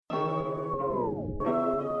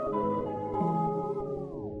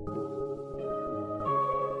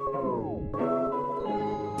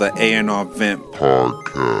the A&R Vent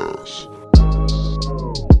podcast.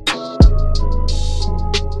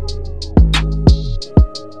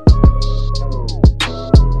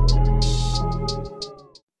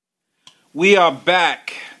 We are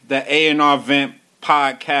back, the A&R Vent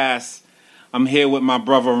podcast. I'm here with my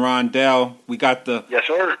brother Rondell. We got the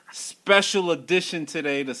special edition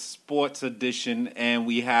today, the sports edition, and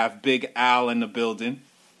we have Big Al in the building.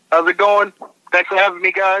 How's it going? Thanks for having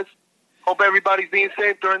me, guys. Hope everybody's being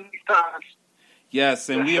safe during these times. Yes,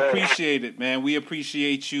 and we appreciate it, man. We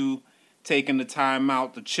appreciate you taking the time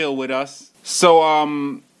out to chill with us. So,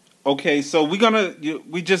 okay, so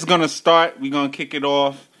we're just gonna start. We're gonna kick it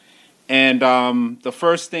off, and the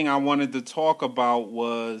first thing I wanted to talk about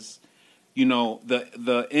was, you know,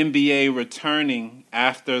 the NBA returning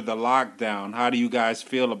after the lockdown. How do you guys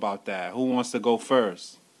feel about that? Who wants to go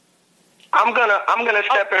first? I'm gonna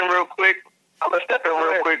step in real quick.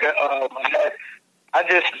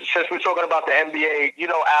 Since we're talking about the NBA, you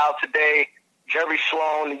know, Al, today, Jerry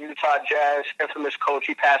Sloan, the Utah Jazz infamous coach,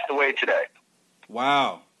 he passed away today.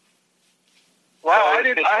 Wow. I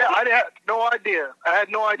had no idea.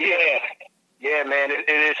 Yeah, man. It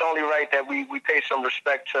is only right that we pay some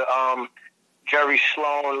respect to Jerry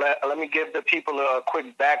Sloan. Let me give the people a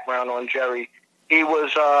quick background on Jerry. He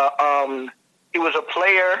was a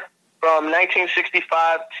player from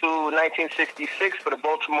 1965 to 1966 for the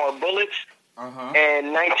Baltimore Bullets.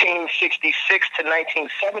 And 1966 to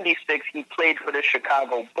 1976, he played for the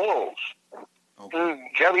Chicago Bulls.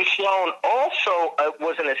 Okay. Jerry Sloan also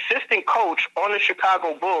was an assistant coach on the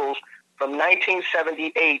Chicago Bulls from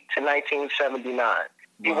 1978 to 1979. Wow.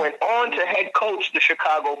 He went on to head coach the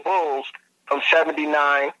Chicago Bulls from 79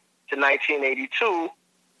 to 1982.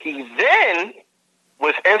 He then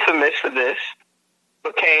was infamous for this,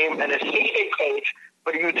 became an assistant coach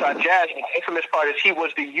for the Utah Jazz. The infamous part is he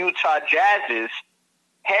was the Utah Jazz's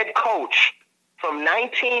head coach from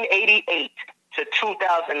 1988 to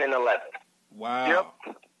 2011. Wow.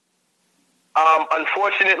 Yep.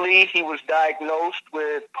 Unfortunately, he was diagnosed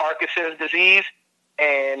with Parkinson's disease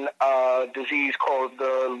and a disease called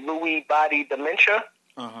the Lewy body dementia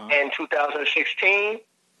in 2016,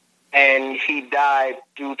 and he died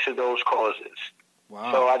due to those causes.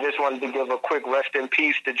 Wow. So I just wanted to give a quick rest in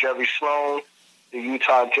peace to Jerry Sloan, the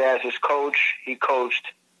Utah Jazz's coach. He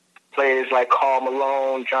coached players like Karl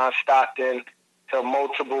Malone, John Stockton, to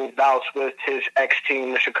multiple bouts with his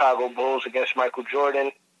ex-team, the Chicago Bulls, against Michael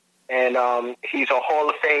Jordan. And he's a Hall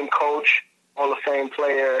of Fame coach, Hall of Fame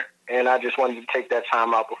player, and I just wanted to take that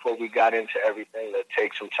time out before we got into everything to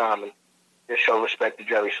take some time and just show respect to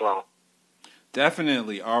Jerry Sloan.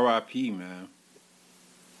 Definitely, R.I.P., man.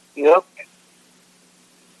 Yep.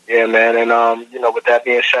 Yeah, man, and you know, with that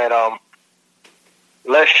being said,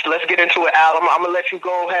 let's get into it, Al. I'm gonna let you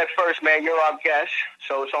go ahead first, man. You're our guest,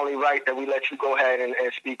 so it's only right that we let you go ahead and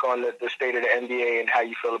speak on the state of the NBA and how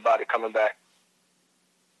you feel about it coming back.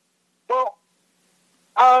 Well,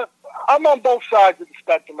 I'm on both sides of the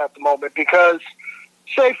spectrum at the moment because,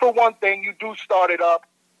 say for one thing, you do start it up,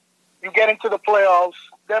 you get into the playoffs,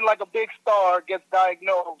 then like a big star gets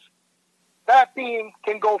diagnosed. That team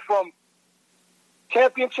can go from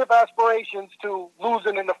championship aspirations to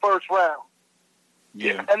losing in the first round.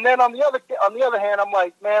 Yeah. And then on the other hand, I'm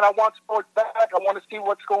like, man, I want sports back. I want to see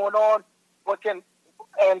what's going on,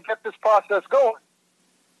 and get this process going.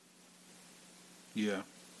 Yeah.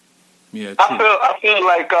 Yeah. True. I feel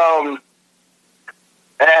like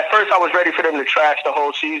at first I was ready for them to trash the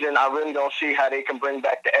whole season. I really don't see how they can bring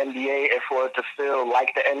back the NBA and for it to feel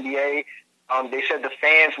like the NBA. They said the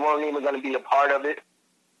fans weren't even going to be a part of it.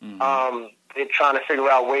 Mm-hmm. They're trying to figure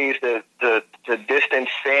out ways to distance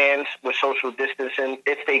fans with social distancing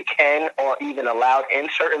if they can or even allowed in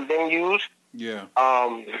certain venues. Yeah.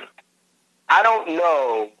 I don't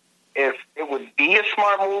know if it would be a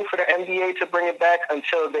smart move for the NBA to bring it back I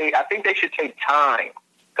think they should take time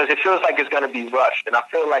because it feels like it's going to be rushed. And I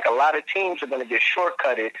feel like a lot of teams are going to get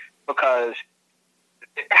shortcutted because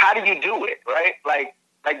how do you do it, right? Like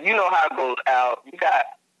you know how it goes out. You got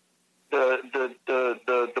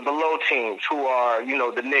the below teams who are, you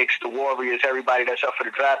know, the Knicks, the Warriors, everybody that's up for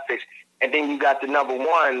the draft picks. And then you got the number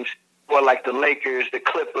ones who are like the Lakers, the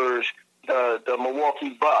Clippers, the Milwaukee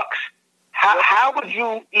Bucks. How would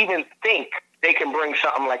you even think they can bring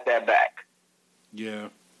something like that back? Yeah.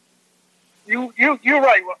 You're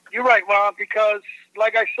right. You're right, Ron, because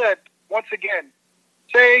like I said, once again,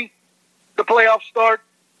 say the playoffs start,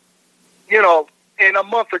 you know, in a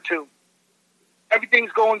month or two.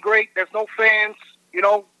 Everything's going great. There's no fans, you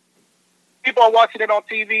know. People are watching it on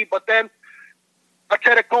TV, but then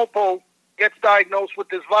Antetokounmpo gets diagnosed with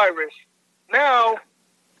this virus. Now,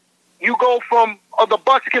 you go from the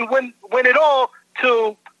Bucks can win it all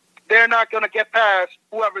to they're not going to get past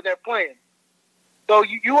whoever they're playing. So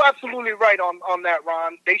you're absolutely right on that,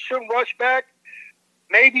 Ron. They shouldn't rush back.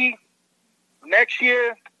 Maybe next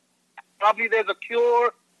year, probably there's a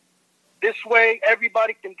cure. This way,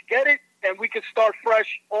 everybody can get it, and we can start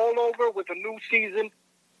fresh all over with a new season,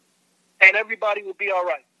 and everybody will be all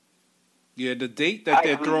right. Yeah, the date that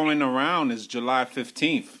they're throwing around is July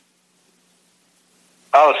 15th.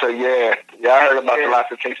 Oh, so yeah, I heard about July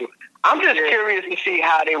 15th too. I'm just curious to see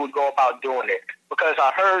how they would go about doing it, because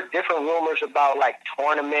I heard different rumors about like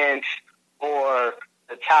tournaments or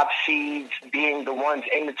the top seeds being the ones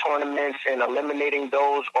in the tournaments and eliminating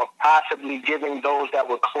those, or possibly giving those that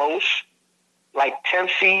were close, like 10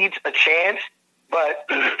 seeds, a chance. But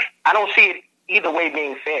I don't see it either way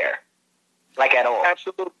being fair, like at all.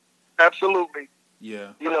 Absolutely.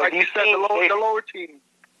 Yeah. You know, like you said, the lower teams.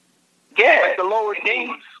 Yeah. Like the lower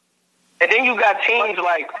teams. And then you got teams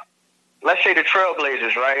like, let's say the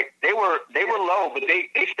Trailblazers, right? They were low, but they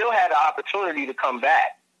still had an opportunity to come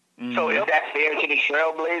back. Mm-hmm. So is that fair to the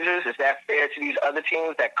Trailblazers? Is that fair to these other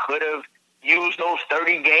teams that could have used those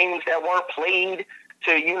 30 games that weren't played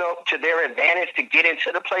to their advantage to get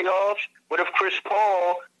into the playoffs? What if Chris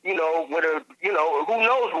Paul, would have, who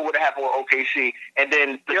knows what would have happened with OKC, and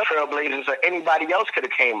then the Trailblazers or anybody else could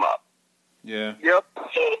have came up. Yeah. Yep.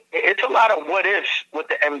 So it's a lot of what ifs with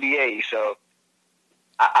the NBA. So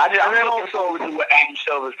I'm looking forward to what Adam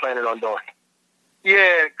Silver's planning on doing.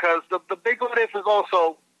 Yeah, because the big what if is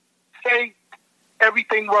also, say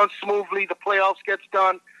everything runs smoothly, the playoffs gets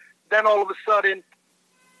done, then all of a sudden,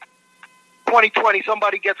 2020,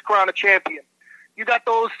 somebody gets crowned a champion. You got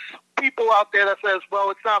those people out there that says, well,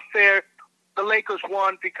 it's not fair. The Lakers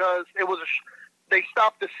won because it was they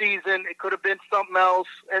stopped the season. It could have been something else.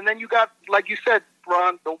 And then you got, like you said,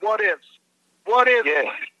 Ron, the what ifs. What if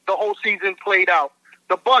the whole season played out?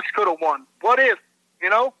 The Bucks could have won. What if,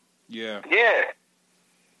 Yeah. Yeah.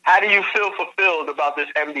 How do you feel fulfilled about this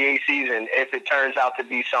NBA season if it turns out to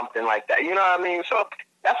be something like that? You know what I mean? So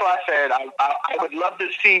that's why I said I would love to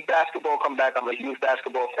see basketball come back. I'm a huge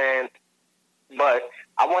basketball fan. But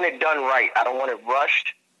I want it done right. I don't want it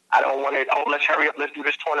rushed. I don't want it, let's hurry up, let's do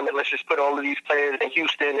this tournament. Let's just put all of these players in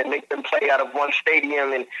Houston and make them play out of one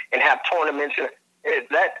stadium and have tournaments.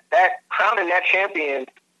 That crowning that champion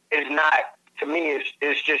is not, to me,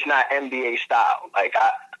 is just not NBA style. Like,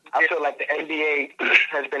 I feel like the NBA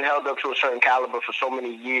has been held up to a certain caliber for so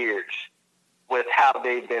many years with how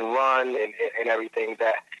they've been run and everything,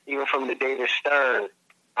 that even from the David Stern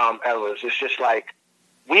eras, it's just like,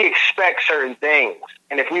 we expect certain things,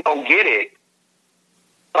 and if we don't get it,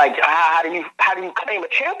 like how do you claim a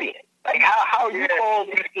champion? Like how are you called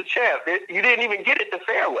the champ? You didn't even get it the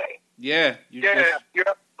fair way. Yeah, you're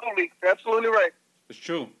absolutely right. It's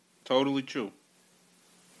true, totally true.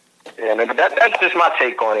 Yeah, man, that's just my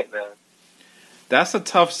take on it, man. That's a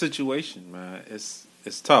tough situation, man. It's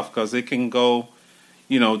tough because it can go,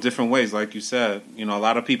 different ways. Like you said, a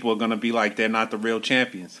lot of people are gonna be like they're not the real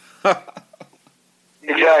champions.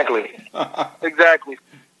 Exactly. Exactly.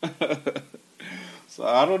 So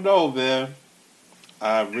I don't know, man.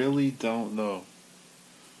 I really don't know.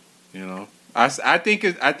 I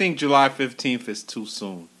think July 15th is too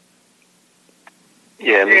soon.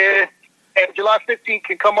 Yeah. And July 15th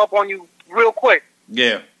can come up on you real quick.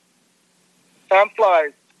 Yeah. Time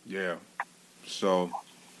flies. Yeah. So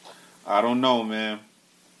I don't know, man.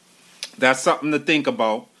 That's something to think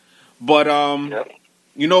about. But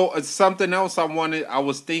it's something else I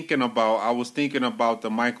was thinking about. I was thinking about the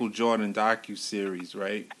Michael Jordan docu-series,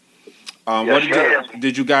 right?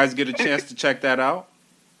 Did you guys get a chance to check that out?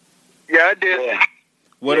 Yeah, I did. Yeah.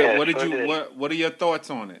 What are your thoughts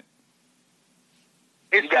on it?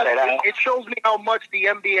 It shows me how much the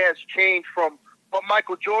NBA has changed from what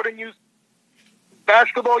Michael Jordan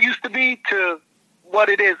basketball used to be to what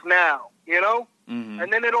it is now, Mm-hmm.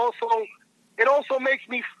 And then it also makes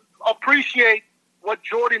me appreciate what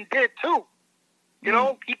Jordan did too.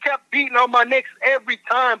 He kept beating on my Knicks every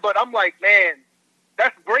time, but I'm like, man,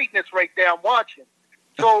 that's greatness right there. I'm watching.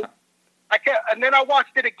 So and then I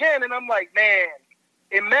watched it again, and I'm like, man,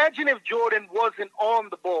 imagine if Jordan wasn't on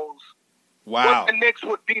the Bulls. Wow. What the Knicks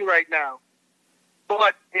would be right now.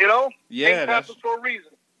 But, things happen for a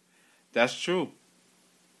reason. That's true.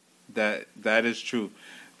 That is true.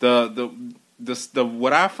 The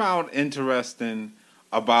what I found interesting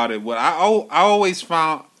about it, what I always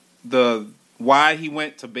found why he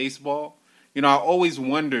went to baseball. I always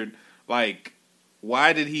wondered, like,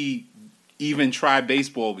 why did he even try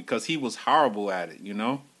baseball? Because he was horrible at it,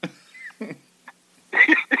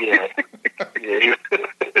 Yeah.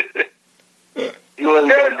 He wasn't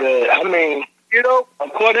that good. I mean,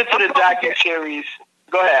 according to the docu-series,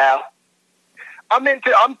 go ahead, Al.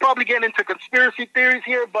 I'm probably getting into conspiracy theories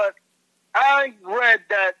here, but I read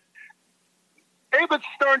that David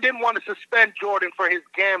Stern didn't want to suspend Jordan for his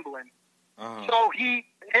gambling. So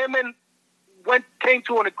him and came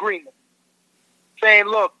to an agreement saying,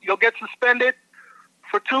 look, you'll get suspended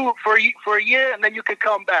for a year and then you can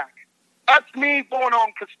come back. That's me going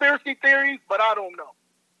on conspiracy theories, but I don't know.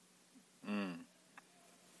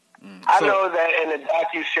 I know that in the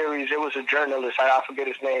docu-series, there was a journalist, I forget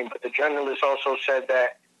his name, but the journalist also said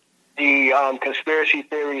that the conspiracy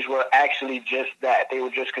theories were actually just that. They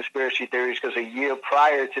were just conspiracy theories because a year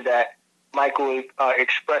prior to that, Michael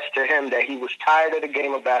expressed to him that he was tired of the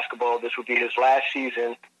game of basketball. This would be his last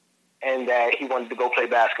season, and that he wanted to go play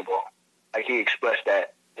basketball. Like, he expressed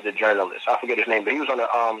that to the journalist. I forget his name, but he was on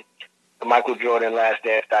the Michael Jordan Last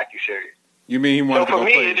Dance docu-series. You mean he wanted to go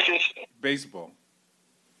play baseball?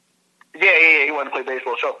 Yeah, he wanted to play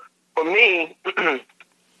baseball. So, for me,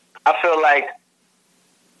 I feel like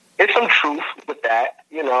there's some truth with that.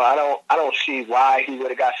 I don't see why he would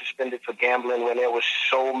have got suspended for gambling when there was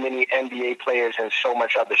so many NBA players and so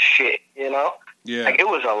much other shit. Yeah. Like, it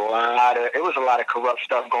was a lot of corrupt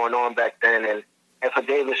stuff going on back then, and for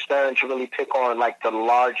David Stern to really pick on like the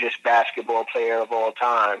largest basketball player of all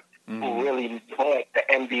time, who really brought the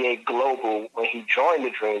NBA global when he joined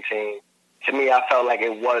the Dream Team. To me, I felt like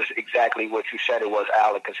it was exactly what you said it was,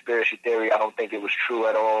 Al, a conspiracy theory. I don't think it was true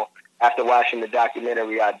at all. After watching the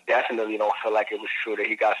documentary, I definitely don't feel like it was true that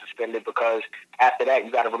he got suspended, because after that,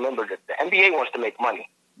 you got to remember that the NBA wants to make money.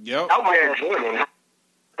 Yep. Without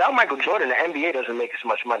Michael Jordan, the NBA doesn't make as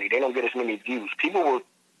much money. They don't get as many views. People were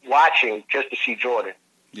watching just to see Jordan.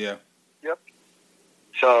 Yeah. Yep.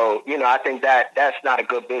 So, I think that's not a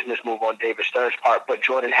good business move on David Stern's part, but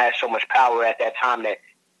Jordan had so much power at that time that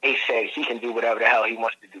they said he can do whatever the hell he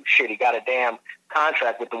wants to do. Shit, he got a damn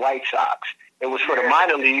contract with the White Sox. It was for the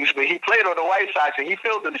minor leagues, but he played on the White Sox, and he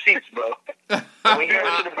filled the seats, bro. When he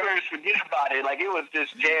went to the Birds, forget about it. Like, it was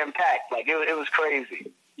just jam-packed. Like, it was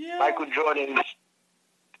crazy. Yeah. Michael Jordan,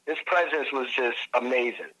 his presence was just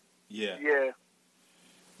amazing. Yeah. Yeah.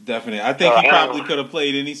 Definitely. I think he probably could have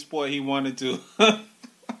played any sport he wanted to.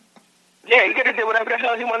 Yeah, he could have did whatever the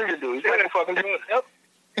hell he wanted to do. He's playing fucking Jordan. Yep.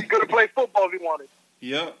 He could have played football if he wanted.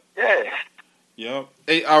 Yep. Yeah. Yep.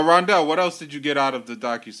 Hey, Rondell, what else did you get out of the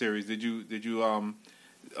docuseries? Did you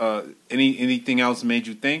anything else made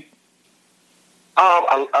you think?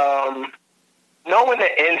 Knowing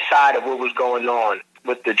the inside of what was going on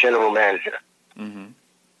with the general manager. Mm-hmm.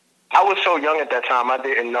 I was so young at that time, I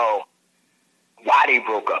didn't know why they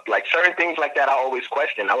broke up. Like, certain things like that I always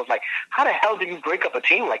questioned. I was like, how the hell did you break up a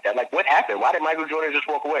team like that? Like, what happened? Why did Michael Jordan just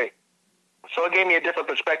walk away? So it gave me a different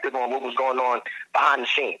perspective on what was going on behind the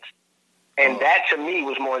scenes. And that, to me,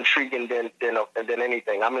 was more intriguing than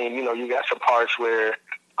anything. I mean, you got some parts where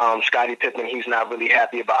Scottie Pippen, he's not really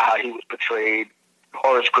happy about how he was portrayed.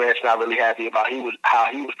 Horace Grant's not really happy about how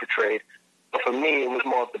he was portrayed. But for me, it was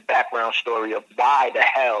more of the background story of why the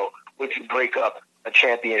hell would you break up a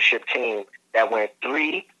championship team that went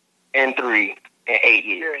 3-3 in 8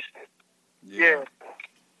 years. Yeah.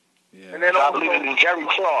 And then I believe it was Jerry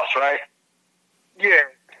Cross, right? Yeah.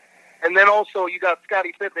 And then also you got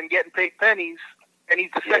Scottie Pippen getting paid pennies, and he's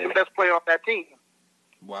the second best player on that team.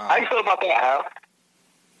 Wow. How you feel about that,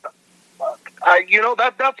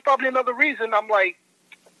 Al? That's probably another reason I'm like,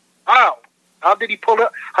 wow, how did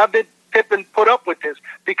Pippen put up with this?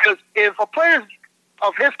 Because if a player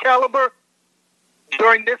of his caliber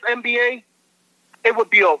during this NBA, it would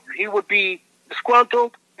be over. He would be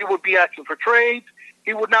disgruntled. He would be asking for trades.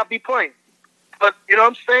 He would not be playing. But, you know what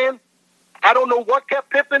I'm saying? I don't know what kept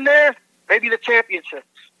Pippen there. Maybe the championships.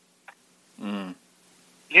 Mm.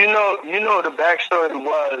 You know, the backstory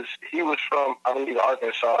was he was from, I believe,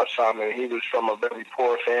 Arkansas or something. He was from a very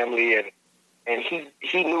poor family, and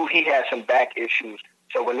he knew he had some back issues.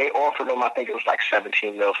 So when they offered him, I think it was like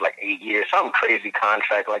 $17 million for like 8 years, some crazy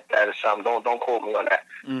contract like that or something. Don't quote me on that.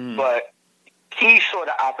 Mm-hmm. But he saw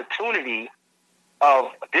the opportunity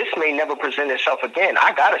of this may never present itself again.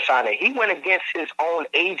 I got to sign it. He went against his own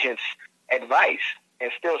agent's advice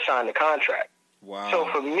and still signed the contract. Wow. So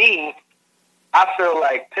for me, I feel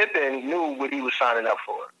like Pippen knew what he was signing up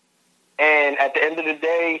for. And at the end of the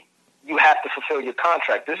day, you have to fulfill your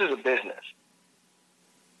contract. This is a business.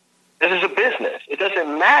 This is a business. It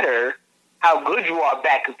doesn't matter how good you are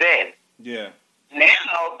back then. Yeah.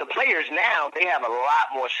 Now, the players now, they have a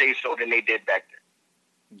lot more say-so than they did back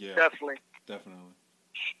then. Yeah. Definitely.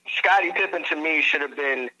 Scottie Pippen, to me, should have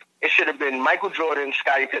been Michael Jordan,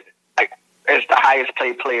 Scottie Pippen, like, as the highest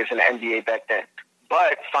paid players in the NBA back then.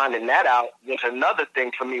 But finding that out was another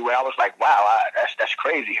thing for me where I was like, wow, that's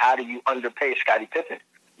crazy. How do you underpay Scottie Pippen?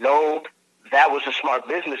 No, that was a smart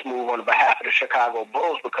business move on behalf of the Chicago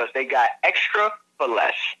Bulls because they got extra for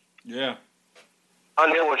less. Yeah.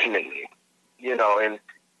 Unfortunately. You know, and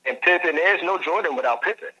Pippen, there's no Jordan without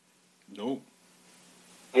Pippen. Nope.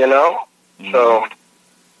 You know? Mm-hmm. So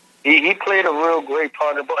he played a real great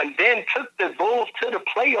part of the ball and then took the Bulls to the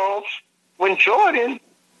playoffs when Jordan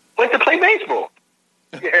went to play baseball.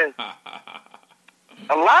 Yes.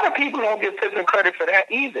 A lot of people don't give Pippen credit for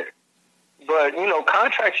that either. But, you know,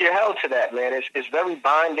 contracts, you're held to that, man. It's very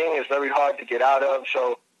binding. It's very hard to get out of.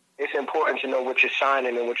 So it's important to know what you're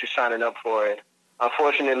signing and what you're signing up for. And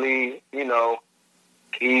unfortunately, you know,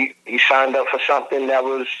 he signed up for something that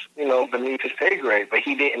was, you know, beneath his pay grade. But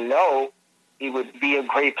he didn't know he would be a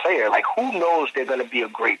great player. Like, who knows they're going to be a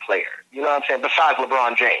great player? You know what I'm saying? Besides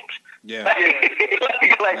LeBron James. Yeah.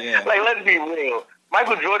 Like, let's be real.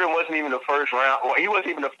 Michael Jordan wasn't even the first round, or he wasn't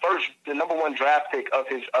even the number one draft pick of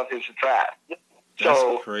his draft.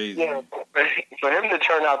 That's crazy. Yeah, for him to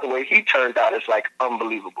turn out the way he turned out is like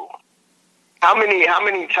unbelievable. How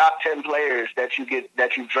many top 10 players that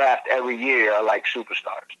you draft every year are like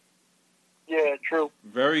superstars? Yeah, true.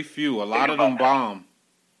 Very few. A lot of them bomb.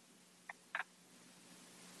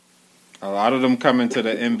 A lot of them come into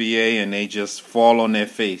the NBA and they just fall on their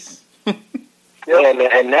face. Yeah,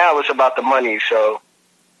 and now it's about the money. So,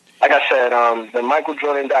 like I said, the Michael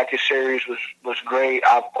Jordan docuseries was great.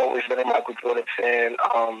 I've always been a Michael Jordan fan.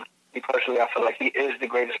 Me personally, I feel like he is the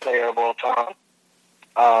greatest player of all time.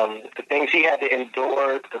 The things he had to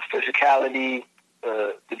endure, the physicality,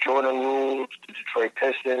 the Jordan rules, the Detroit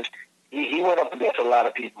Pistons, he went up against a lot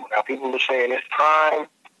of people. Now, people were saying his prime,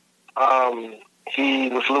 he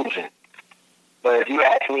was losing. But if you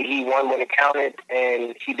ask me, he won when it counted,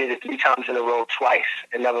 and he did it 3 times in a row twice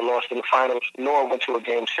and never lost in the finals, nor went to a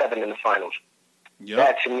Game 7 in the finals. Yep.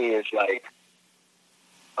 That, to me, is, like,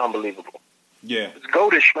 unbelievable. Yeah. It's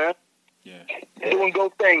goatish, man. Yeah. Doing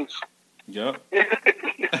goat things. Yep.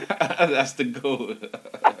 That's the goat.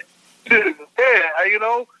 Yeah, you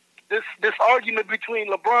know, this argument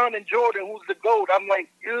between LeBron and Jordan, who's the GOAT, I'm like,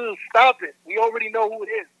 stop it. We already know who it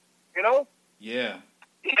is, you know? Yeah.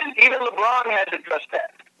 Even LeBron has addressed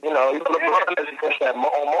that. You know, LeBron has addressed that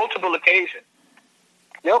on multiple occasions.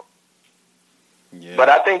 Yep. Yeah. But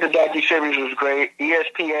I think the docuseries was great.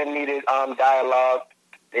 ESPN needed dialogue.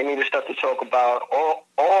 They needed stuff to talk about. All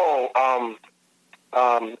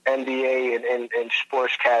NBA and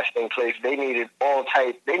sports casting places, they needed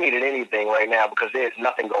anything right now because there's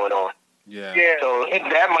nothing going on. Yeah. So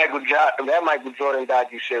that Michael Jordan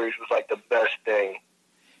docuseries was like the best thing.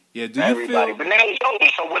 Yeah, do you feel? But now it's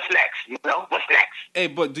over. So what's next? You know, what's next? Hey,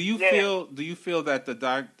 but do you feel that the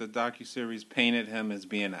docuseries painted him as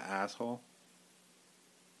being an asshole?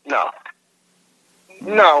 No,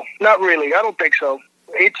 not really. I don't think so.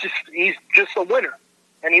 He's just a winner,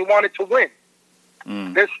 and he wanted to win.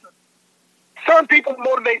 Some people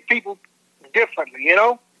motivate people differently. You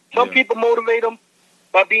know, some people motivate them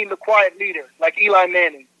by being the quiet leader, like Eli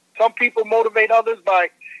Manning. Some people motivate others by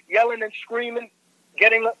yelling and screaming.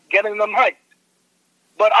 Getting them hyped.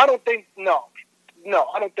 But I don't think, no,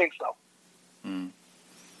 I don't think so.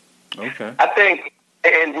 Okay. I think,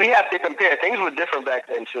 and we have to compare, things were different back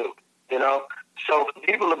then too, you know? So for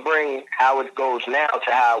people to bring how it goes now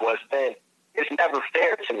to how it was then, it's never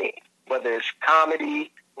fair to me. Whether it's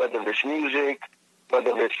comedy, whether it's music,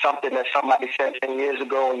 whether it's something that somebody said 10 years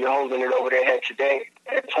ago and you're holding it over their head today,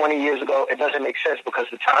 20 years ago, it doesn't make sense because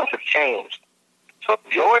the times have changed. So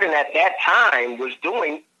Jordan at that time was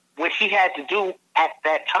doing what he had to do at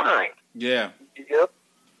that time. Yeah. Yep.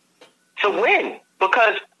 To win.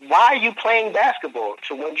 Because why are you playing basketball?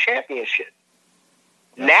 To win championship.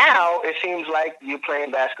 Now it seems like you're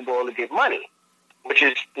playing basketball to get money, which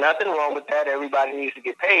is nothing wrong with that. Everybody needs to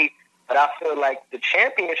get paid. But I feel like the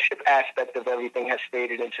championship aspect of everything has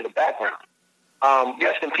faded into the background.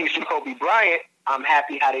 Rest in peace to Kobe Bryant. I'm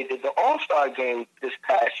happy how they did the All-Star game this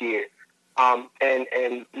past year.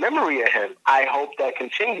 And memory of him, I hope that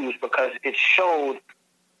continues because it showed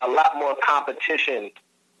a lot more competition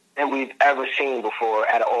than we've ever seen before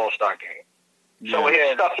at an All-Star game. Yeah. So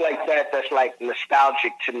it's stuff like that that's like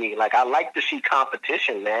nostalgic to me. Like I like to see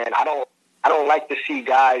competition, man. I don't like to see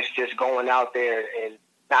guys just going out there and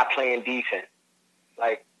not playing defense.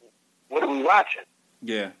 Like, what are we watching?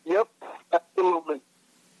 Yeah. Yep. Absolutely.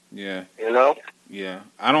 Yeah. You know? Yeah,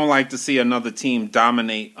 I don't like to see another team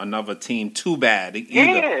dominate another team too bad either.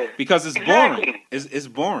 Yeah, because it's boring. It's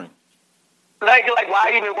boring. Like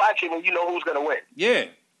why even watch it when you know who's gonna win? Yeah.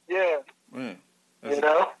 Yeah. You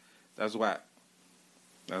know? That's whack.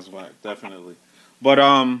 That's whack, definitely. But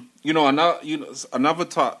another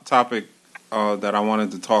topic that I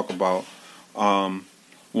wanted to talk about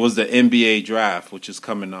was the NBA draft, which is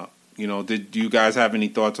coming up. Do you guys have any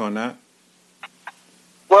thoughts on that?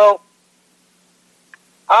 Well,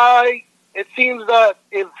 it seems that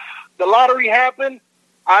if the lottery happened,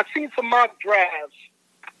 I've seen some mock drafts,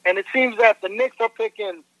 and it seems that the Knicks are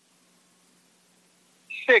picking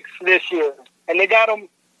 6 this year, and they got them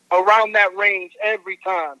around that range every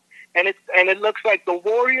time. And it looks like the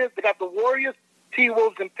Warriors. They got the Warriors,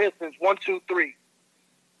 T-Wolves, and Pistons 1, 2, 3.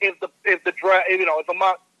 If the draft, if a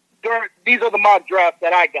mock, these are the mock drafts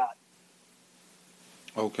that I got.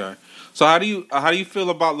 Okay. So how do you feel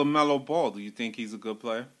about LaMelo Ball? Do you think he's a good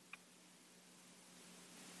player?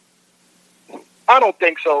 I don't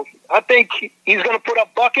think so. I think he's going to put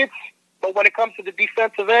up buckets, but when it comes to the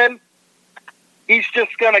defensive end, he's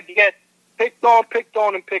just going to get picked on,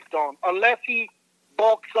 and picked on. Unless he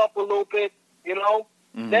bulks up a little bit,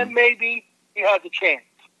 then maybe he has a chance.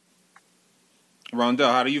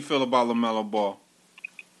 Rondell, how do you feel about LaMelo Ball?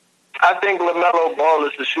 I think LaMelo Ball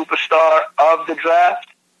is the superstar of the draft.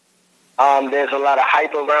 There's a lot of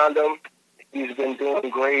hype around him. He's been doing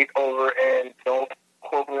great over, and don't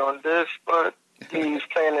quote me on this, but he's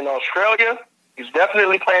playing in Australia. He's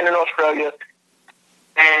definitely playing in Australia.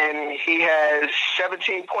 And he has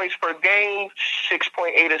 17 points per game,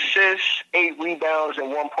 6.8 assists, 8 rebounds,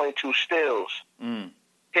 and 1.2 steals.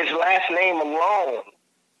 His last name alone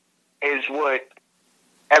is what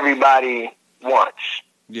everybody wants.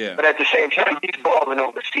 Yeah. But at the same time, he's balling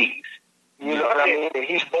overseas. You know what I mean? And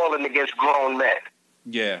he's balling against grown men.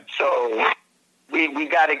 Yeah. So we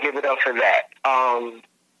got to give it up for that.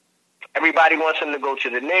 Everybody wants him to go to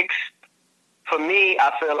the Knicks. For me,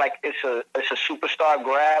 I feel like it's a superstar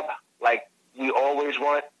grab. Like we always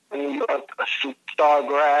want a superstar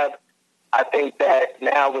grab. I think that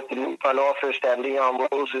now with the new front office that Leon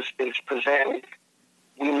Rose is presenting,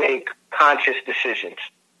 we make conscious decisions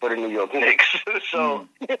for the New York Knicks. So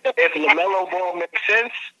if LaMelo Ball makes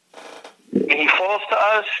sense and he falls to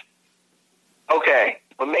us, okay,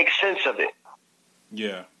 but make sense of it.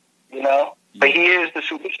 Yeah. But he is the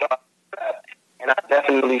superstar. And I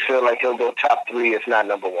definitely feel like he'll go top 3, if not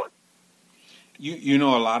number 1. A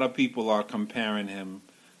lot of people are comparing him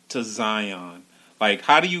to Zion. Like,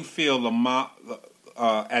 how do you feel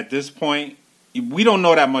at this point? We don't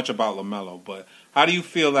know that much about LaMelo, but how do you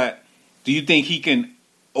feel that? Do you think he can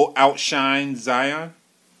outshine Zion?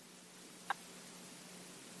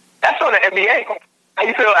 That's on the NBA. How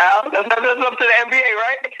you feel, Al? That's up to the NBA,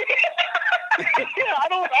 right? Yeah,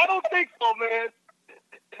 I don't think so, man.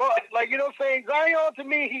 But, Zion, to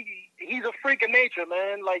me, he's a freak of nature,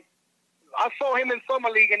 man. Like, I saw him in Summer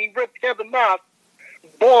League, and he ripped Kevin Knox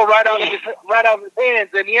ball right out of his hands,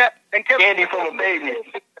 and Kevin candy from a baby.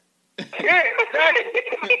 Yeah, exactly.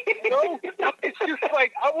 It's just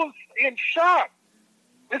like, I was in shock.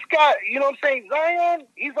 This guy, Zion,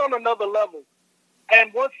 he's on another level.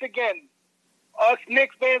 And once again, us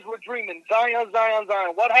Knicks fans were dreaming, Zion.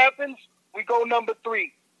 What happens? We go number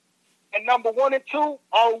 3. And number 1 and 2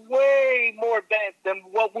 are way more advanced than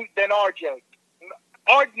RJ.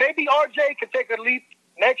 Maybe RJ could take a leap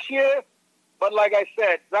next year, but like I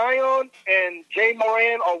said, Zion and Jay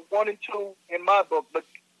Moran are 1 and 2 in my book. But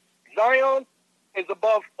Zion is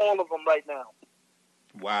above all of them right now.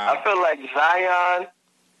 Wow. I feel like Zion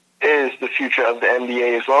is the future of the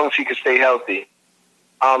NBA as long as he can stay healthy.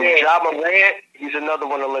 Ja Morant, he's another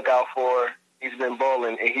one to look out for. He's been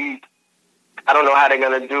balling, and I don't know how they're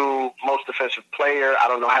going to do most defensive player. I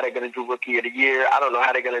don't know how they're going to do rookie of the year. I don't know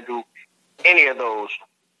how they're going to do any of those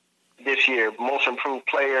this year. Most improved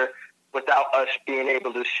player without us being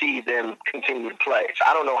able to see them continue to play. So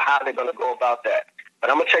I don't know how they're going to go about that.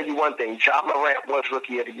 But I'm going to tell you one thing. Ja Morant was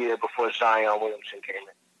rookie of the year before Zion Williamson came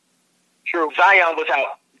in. True. Zion was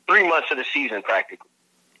out 3 months of the season practically.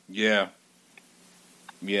 Yeah.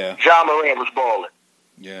 Ja Morant was balling.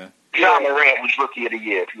 Yeah. Ja Morant was rookie of the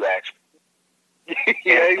year, if you ask me.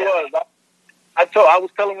 Yeah, he was. I was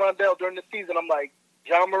telling Rondell during the season, I'm like,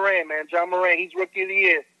 Ja Morant, he's rookie of the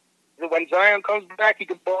year. When Zion comes back, he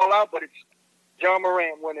can ball out, but it's Ja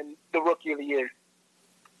Morant winning the rookie of the year.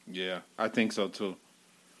 Yeah, I think so too.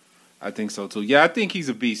 Yeah, I think he's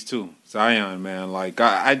a beast too, Zion, man. Like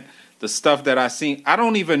the stuff that I seen, I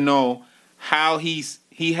don't even know how he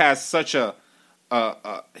has such a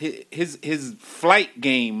his flight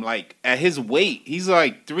game. Like at his weight, he's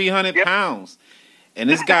like 300 pounds. And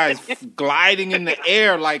this guy's gliding in the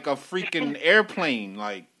air like a freaking airplane.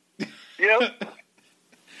 Like, yep,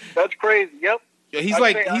 that's crazy. Yep, he's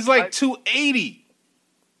like 280.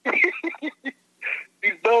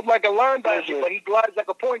 He's built like a linebacker, but he glides like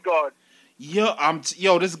a point guard.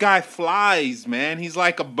 Yo, this guy flies, man. He's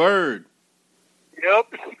like a bird. Yep.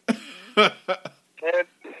 And,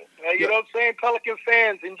 you know what I'm saying? Pelican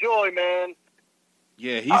fans, enjoy, man.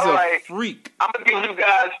 Yeah, he's a freak. I'm gonna give you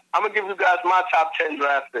guys my top 10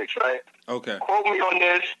 draft picks, right? Okay. Quote me on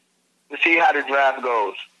this to see how the draft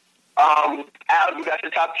goes. Al, you got your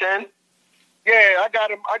top 10? Yeah, I got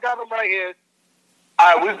him right here.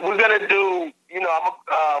 All right, we're gonna do.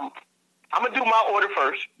 I'm gonna do my order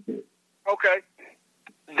first. Okay.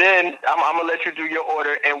 Then I'm gonna let you do your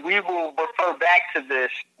order, and we will refer back to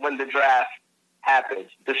this when the draft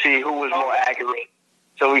happens to see who was more accurate,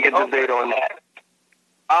 so we can debate on that.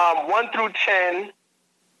 1 through 10.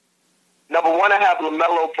 Number 1, I have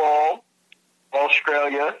LaMelo Ball,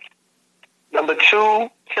 Australia. Number 2,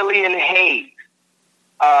 Killian Hayes.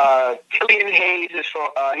 Killian Hayes is from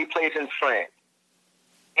he plays in France.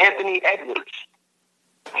 Anthony Edwards.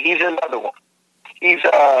 He's another one. He's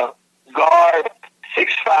a guard,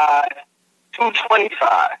 6'5",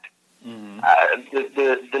 225.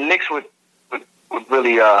 The Knicks would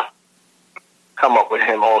really come up with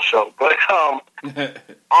him also. But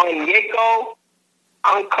Onyeko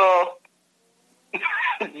Anka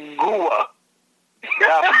Gua.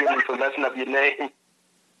 God forgive me for messing up your name.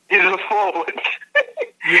 He's a forward.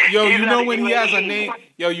 Yo, you know when he has a name.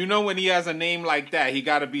 Yo, you know when he has a name like that, he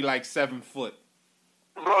got to be like 7 foot.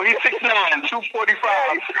 Bro, he's 6'9",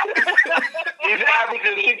 245. He's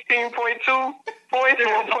averaging 16.2 points,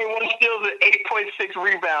 1.1 steals, and 8.6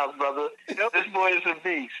 rebounds, brother. This boy is a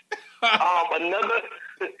beast.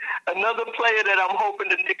 Another player that I'm hoping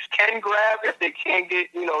the Knicks can grab if they can't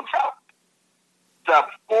get,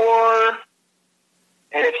 top 4,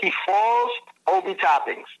 and if he falls, Obi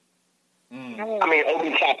Toppins.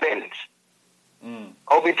 Obi Toppins.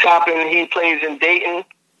 Obi Toppin, he plays in Dayton.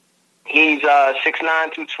 He's 6'9",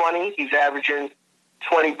 220. He's averaging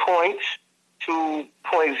 20 points,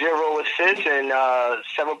 2.0 assists, and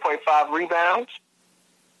 7.5 rebounds.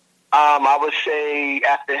 I would say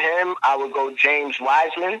after him, I would go James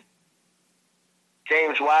Wiseman.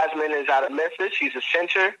 James Wiseman is out of Memphis. He's a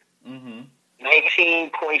center.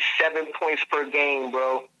 19.7 points per game,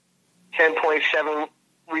 bro. 10.7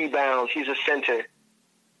 rebounds. He's a center.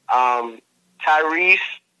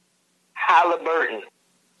 Tyrese Halliburton.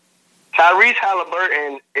 Tyrese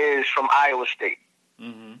Halliburton is from Iowa State.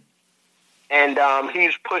 And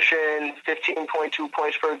he's pushing 15.2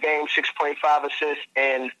 points per game, 6.5 assists,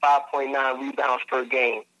 and 5.9 rebounds per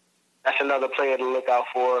game. That's another player to look out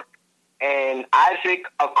for. And Isaac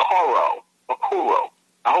Okoro.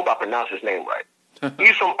 I hope I pronounced his name right.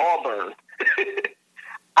 He's from Auburn.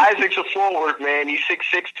 Isaac's a forward, man. He's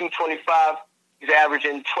 6'6", 225. He's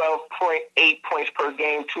averaging 12.8 points per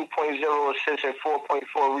game, 2.0 assists, and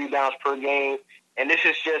 4.4 rebounds per game. And this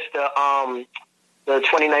is just the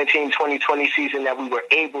 2019-2020 season that we were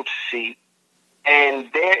able to see.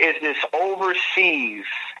 And there is this overseas,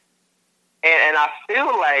 and I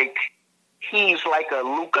feel like he's like a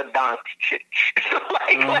Luka Doncic,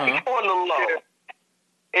 like on the low.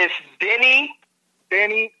 It's Denny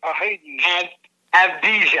Avdija.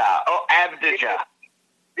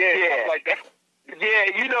 Yeah, like that. Yeah,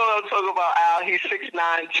 you know what I'm talking about, Al. He's 6'9",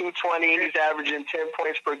 220. He's averaging 10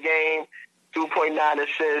 points per game, 2.9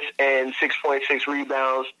 assists, and 6.6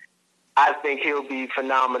 rebounds. I think he'll be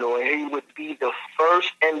phenomenal. And he would be the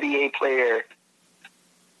first NBA player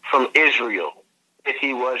from Israel if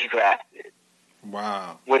he was drafted.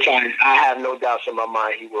 Wow. Which I have no doubts in my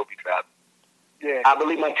mind he will be drafted. Yeah. I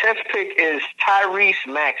believe my 10th pick is Tyrese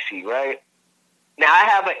Maxey, right? Now, I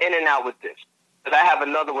have an in and out with this, because I have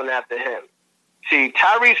another one after him. See,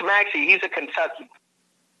 Tyrese Maxey, he's a Kentucky,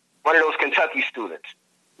 one of those Kentucky students.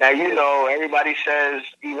 Now, you know, everybody says,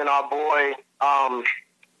 even our boy,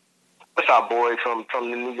 what's our boy from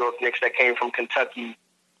the New York Knicks that came from Kentucky,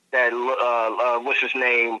 that, what's his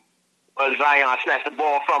name? Zion snatched the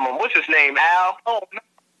ball from him. What's his name, Al? Oh,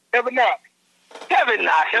 Kevin Knox. Kevin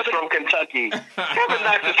Knox is from Kentucky. Kevin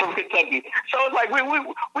Knox is from Kentucky. So it's like we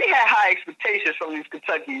had high expectations from these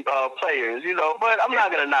Kentucky players, you know. But I'm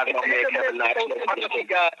not gonna knock on Kevin Knox. Kentucky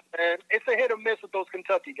guys, man. It's a hit or miss with those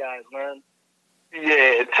Kentucky guys, man.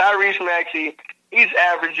 Yeah, Tyrese Maxey, he's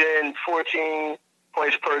averaging 14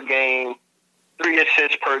 points per game, 3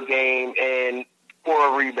 assists per game, and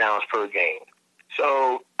 4 rebounds per game.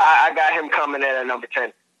 So I got him coming in at number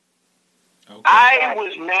 10. Okay. I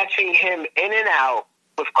was matching him in and out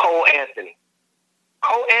with Cole Anthony.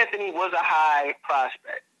 Cole Anthony was a high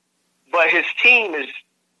prospect, but his team is,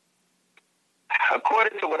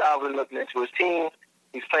 according to what I was looking into, his team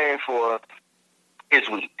he's playing for is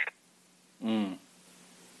weak.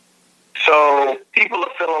 So people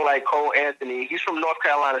are feeling like Cole Anthony. He's from North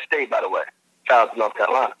Carolina State, by the way. Shout out to North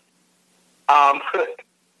Carolina.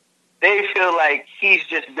 They feel like he's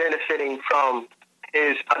just benefiting from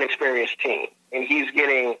his unexperienced team, and he's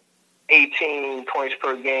getting 18 points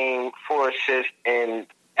per game, 4 assists, and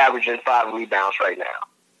averaging 5 rebounds right now.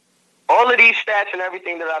 All of these stats and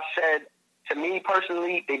everything that I've said, to me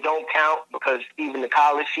personally, they don't count because even the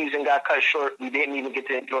college season got cut short. We didn't even get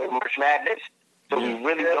to enjoy March Madness, so we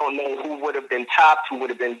really don't know who would have been topped, who would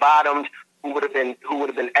have been bottomed, who would have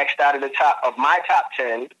been X'd out of the top of my top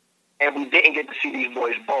 10, and we didn't get to see these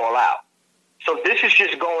boys ball out. So this is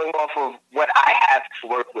just going off of what I have to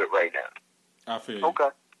work with right now. I feel you. Okay.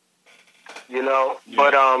 You know,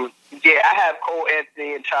 but I have Cole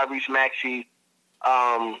Anthony and Tyrese Maxey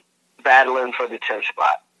battling for the 10th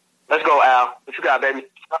spot. Let's go, Al. What you got, baby?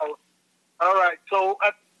 All right. So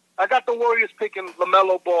I got the Warriors picking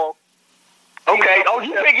LaMelo Ball. Okay. Oh,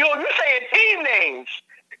 you're saying team names.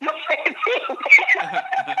 You're saying team names.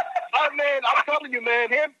 Oh man, I'm telling you, man.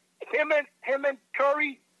 Him and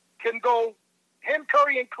Curry can go. Him,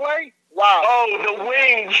 Curry, and Clay. Wow. Oh, the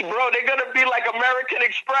wings, bro. They're gonna be like American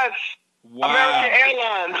Express, American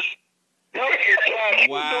Airlines.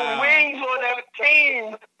 Wow. The wings on that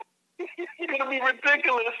team. It's gonna be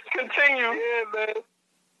ridiculous. Continue. Yeah, man.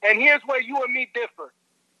 And here's where you and me differ.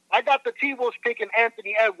 I got the T-Wolves picking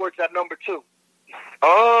Anthony Edwards at number 2.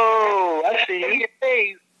 Oh, I see. Elliot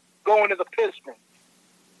Hayes going to the Pistons.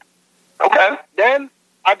 Okay. Then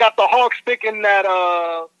I got the Hawks picking that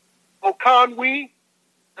Okonwe,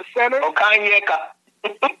 the center. Okanyeka.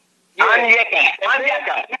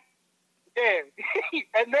 Anyeka. Yeah.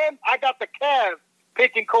 And then I got the Cavs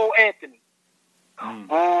picking Cole Anthony.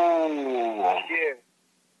 Oh. Yeah.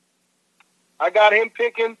 I got him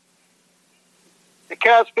picking the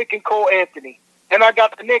Cavs picking Cole Anthony. And I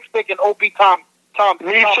got the Knicks picking Opie Thompson.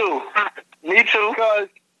 Me too. Because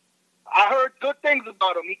I heard good things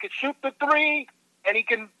about him. He can shoot the 3, and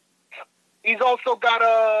he's also got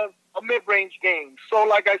a mid-range game. So,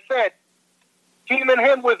 like I said, teaming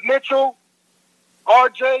him with Mitchell,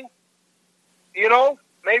 RJ,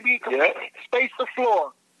 maybe he can space the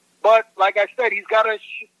floor. But, like I said, he's got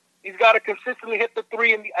to consistently hit the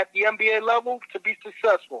 3 at the NBA level to be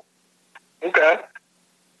successful. Okay.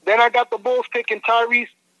 Then I got the Bulls picking Tyrese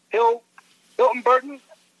Hilton Burton.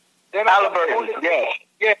 Then Halliburton,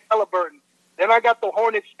 yeah, Halliburton. Then I got the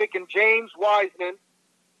Hornets picking James Wiseman.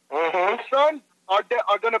 Mm-hmm. The Suns are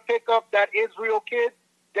going to pick up that Israel kid,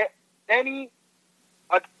 Denny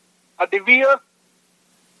Avdija.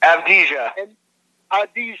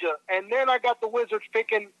 And then I got the Wizards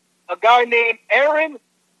picking a guy named Aaron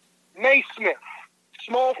Naismith,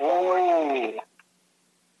 small forward.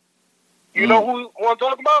 You know who I'm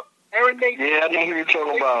talking about? Aaron Naismith. Yeah, I know who you're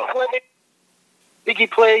talking about. I think he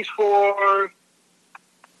plays for, I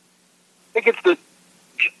think it's the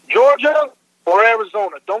Georgia or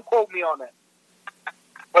Arizona. Don't quote me on that.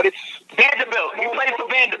 But it's Vanderbilt. He plays for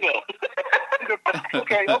Vanderbilt.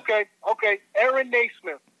 Okay. Aaron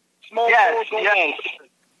Naismith. Small forward.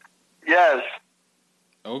 Yes.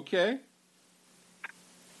 Okay.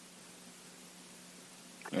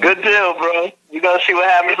 Good deal, bro. You're going to see what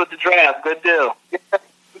happens with the draft. Good deal.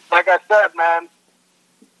 Like I said, man,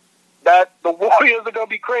 that the Warriors are going to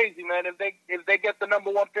be crazy, man, if they get the number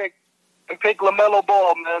 1 pick and pick LaMelo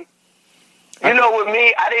Ball, man. You know, with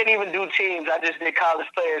me, I didn't even do teams. I just did college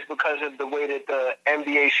players because of the way that the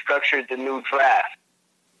NBA structured the new draft.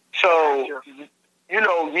 So,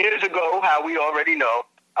 years ago, how we already know,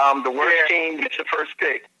 the worst team gets the first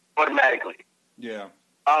pick automatically. Yeah.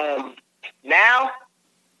 Now,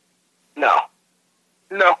 no.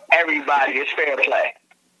 Everybody is fair play.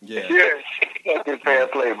 Yeah. It's fair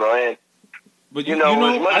play, bro. And, but as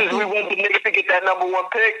much as we want the Knicks to get that number 1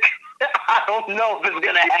 pick, I don't know if it's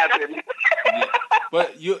gonna happen. Yeah.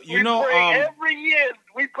 But you know, every year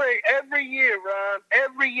we pray every year, Ron.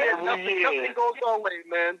 Every year, nothing goes our way,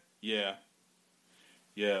 man. Yeah.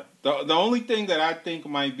 The only thing that I think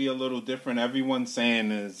might be a little different, everyone's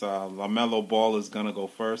saying is LaMelo Ball is gonna go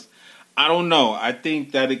first. I don't know. I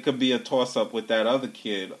think that it could be a toss up with that other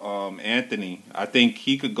kid, Anthony. I think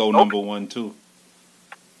he could go number 1 too.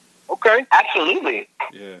 Okay. Absolutely.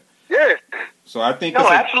 Yeah. Yeah. So I think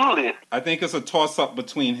absolutely. I think it's a toss up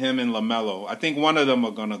between him and LaMelo. I think one of them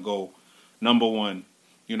are gonna go number 1.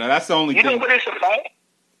 That's the only thing. You know what it's about?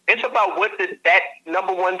 It's about what that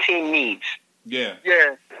number 1 team needs. Yeah.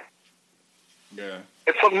 Yeah. Yeah.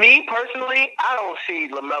 And for me personally, I don't see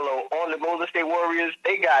LaMelo on the Golden State Warriors.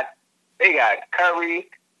 They got Curry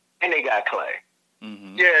and they got Clay.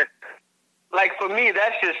 Mm-hmm. Yeah. Like, for me,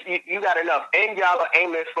 that's just, you got enough. And y'all are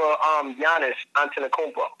aiming for Giannis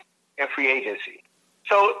Antetokounmpo. in free agency.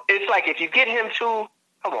 So it's like if you get him too,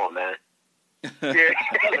 come on, man. Yeah.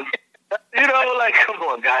 You know, like, come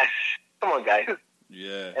on, guys.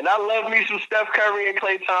 Yeah. And I love me some Steph Curry and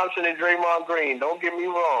Klay Thompson and Draymond Green. Don't get me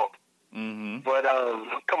wrong. Mm-hmm. But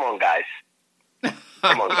come on, guys.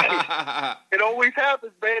 It always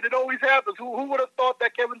happens, man. It always happens. Who would have thought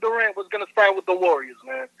that Kevin Durant was going to sign with the Warriors,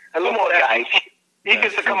 man? And come on, guys. He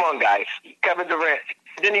gets to come on, guys. Kevin Durant.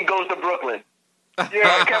 Then he goes to Brooklyn.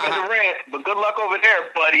 Yeah, Kevin Durant. But good luck over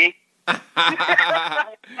there, buddy. Yeah,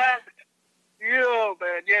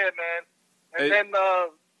 man. Yeah, man. And then,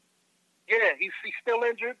 he's still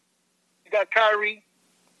injured. You got Kyrie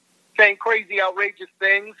saying crazy, outrageous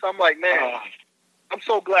things. I'm like, man, I'm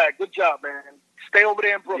so glad. Good job, man. Stay over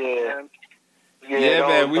there in Brooklyn, man. Yeah,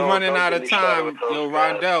 man. We running out of time. Yo,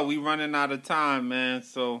 Rondell, we running out of time, man.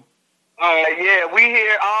 So. All right, yeah, we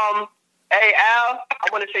here. Hey, Al, I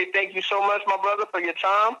want to say thank you so much, my brother, for your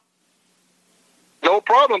time. No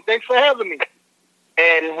problem. Thanks for having me.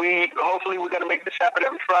 And hopefully we're going to make this happen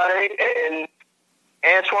every Friday. And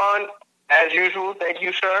Antoine, as usual, thank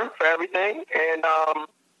you, sir, for everything. And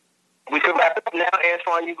we can wrap it up now.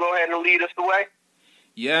 Antoine, you go ahead and lead us the way.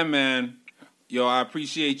 Yeah, man. Yo, I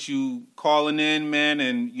appreciate you calling in, man,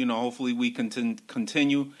 and, you know, hopefully we can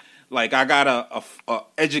continue. Like, I got a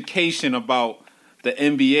education about the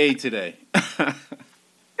NBA today. That's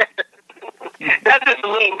just a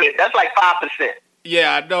little bit. That's like 5%.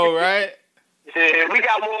 Yeah, I know, right? Yeah, we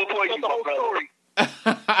got more for you, my brother.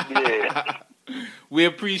 Yeah. We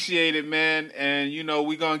appreciate it, man. And, you know,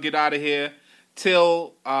 we're going to get out of here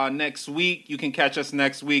till next week. You can catch us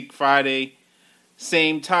next week, Friday,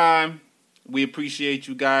 same time. We appreciate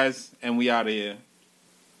you guys, and we out of here.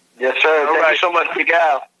 Yes, sir. Thank you so much, Big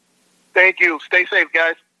Al. Thank you. Stay safe,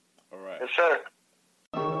 guys. All right. Yes, sir.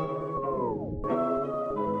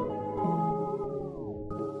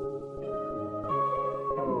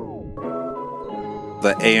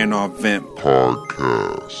 The A&R Vent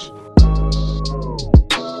Podcast.